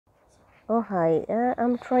Oh hi,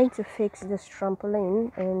 I'm trying to fix this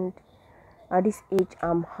trampoline, and at this age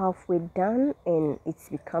I'm halfway done and it's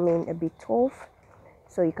becoming a bit tough.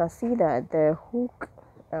 So you can see that the hook,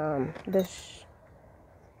 um, the, sh-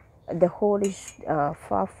 the hole is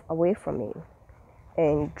far away from me,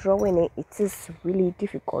 and drawing it is really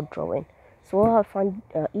difficult drawing. So what I find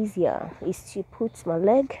easier is to put my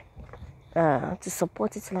leg to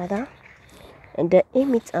support it like that, and then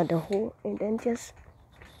aim it at the hole and then just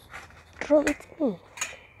draw it in,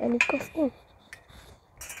 and it goes in.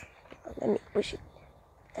 Let me push it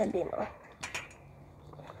a bit more.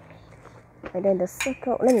 And then the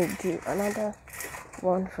second, let me do another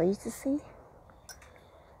one for you to see.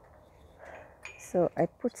 So I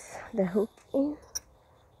put the hook in.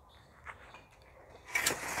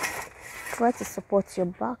 Try to support your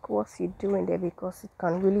back whilst you're doing that, because it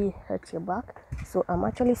can really hurt your back. So I'm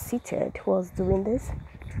actually seated whilst doing this.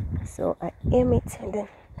 So I aim it and then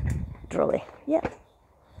draw it. Yeah,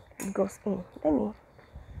 it goes in.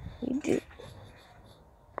 You do.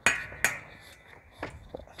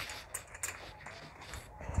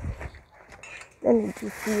 Let me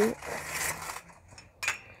give you.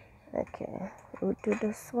 Okay, we'll do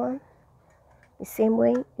this one the same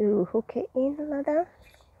way. You hook it in like that,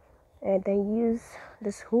 and then use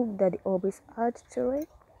this hook that they always add to it,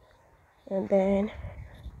 and then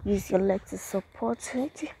use your leg to support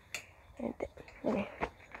it, and then let me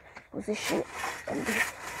position it and then,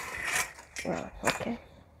 well, okay,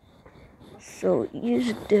 so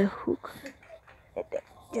use the hook and then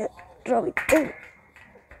just draw it in.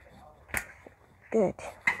 Good,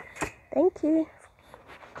 thank you.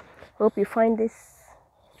 Hope you find this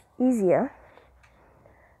easier.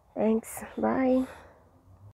 Thanks, bye.